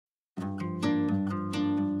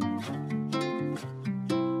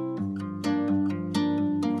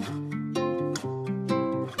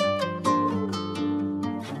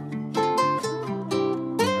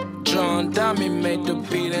diamond made the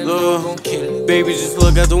beat and Lil gon' kill it. Baby, just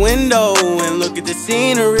look out the window and look at the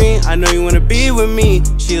scenery. I know you wanna be with me.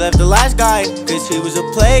 She left the last guy, cause he was a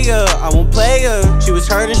player. I won't play her. She was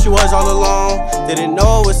hurting, she was all alone. Didn't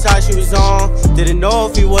know what side she was on. Didn't know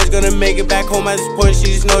if he was gonna make it back home at this point. She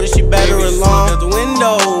just know that she better alone. Look out the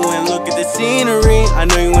window and look at the scenery. I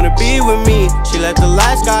know you wanna be with me. She left the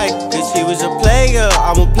last guy, cause he was a player.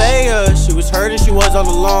 I won't play her. She was hurting, she was all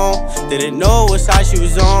alone. Didn't know what side she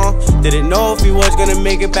was on. Didn't know if he was gonna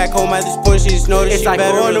make it back home at this point. She just know that she better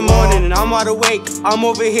alone. It's like 4 in the morning and I'm wide awake. I'm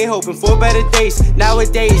over here hoping for better days.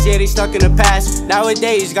 Nowadays, yeah, they stuck in the past.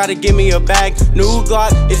 Nowadays, gotta give me a bag. New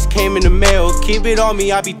Glock, it just came in the mail. Keep it on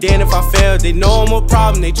me, I be damned if I fail. They know I'm a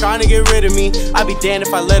problem, they tryna get rid of me. I be damned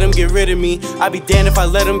if I let them get rid of me. I be damned if I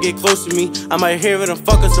let them get close to me. I might hear what I'm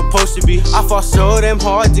fucking supposed to be. I fought so damn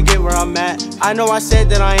hard to get where I'm at. I know I said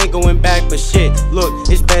that I ain't going back, but shit, look,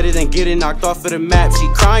 it's better than getting knocked off of the map. She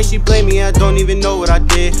crying, she blame me, I don't even know what I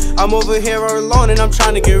did. I'm over here all alone and I'm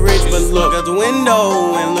trying to get rich, but look out the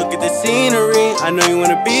window and look at the scenery. I know you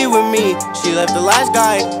wanna be with me. She left the last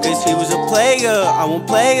guy, cause he was a player. I won't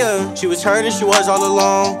play her. She was hurting, she was all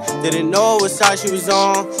alone. Didn't know what side she was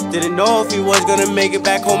on. Didn't know if he was gonna make it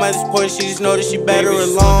back home at this point. She just know that she better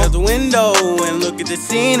alone. Look out the window and look at the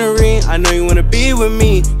scenery. I know you wanna be with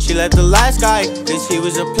me. She left the last guy, cause he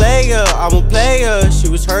was a player. I won't play her. She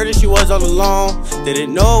was hurting, she was all alone.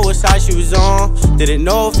 Didn't know what side she was on. Didn't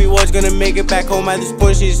know if he was gonna make it back home at this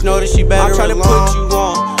point. She just know that she better alone. I'm tryna put you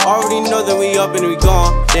on. Already know that we up and we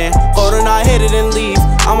gone. Then hold on, I hit it and leave.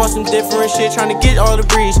 I'm on some different shit, tryna get all the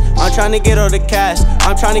breeze. I'm tryna get all the cash.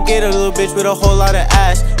 I'm tryna get a little bitch with a whole lot of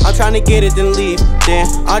ass. I'm tryna get it then leave. Then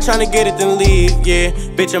I'm tryna get it then leave. Yeah,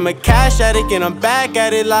 bitch, I'm a cash addict and I'm back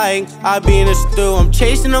at it like I be in a stew. I'm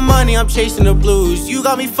chasing the money, I'm chasing the blues. You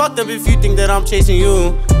got me fucked up if you think that I'm chasing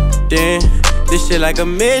you. Then this shit like a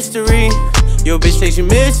mystery. Yo, bitch say she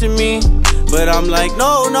missing me, but I'm like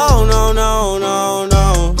no, no, no, no, no,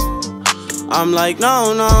 no. I'm like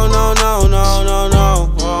no, no, no, no, no, no,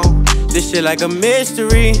 no. Oh. This shit like a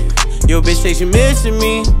mystery. Yo, bitch say she missing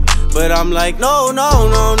me, but I'm like no, no,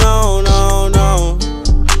 no, no, no, no.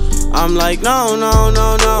 I'm like no, no,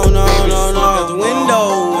 no, no, no, no, no. Look out the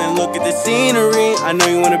window and look at the scenery. I know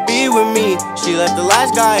you wanna be with me. She left the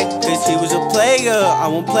last guy, cause he was a player. I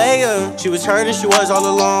won't play her. She was hurting, she was all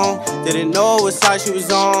alone. Didn't know what side she was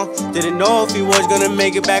on. Didn't know if he was gonna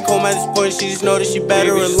make it back home at this point. She just know that she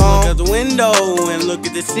better alone. Look out the window and look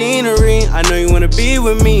at the scenery. I know you wanna be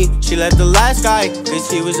with me. She left the last guy, cause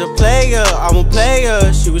he was a player. I won't play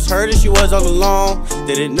her. She was hurting, she was all alone.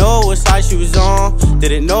 Didn't know what side she was on.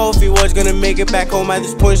 Didn't know if he was gonna make it back home at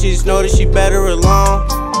this point. She just know that she better alone.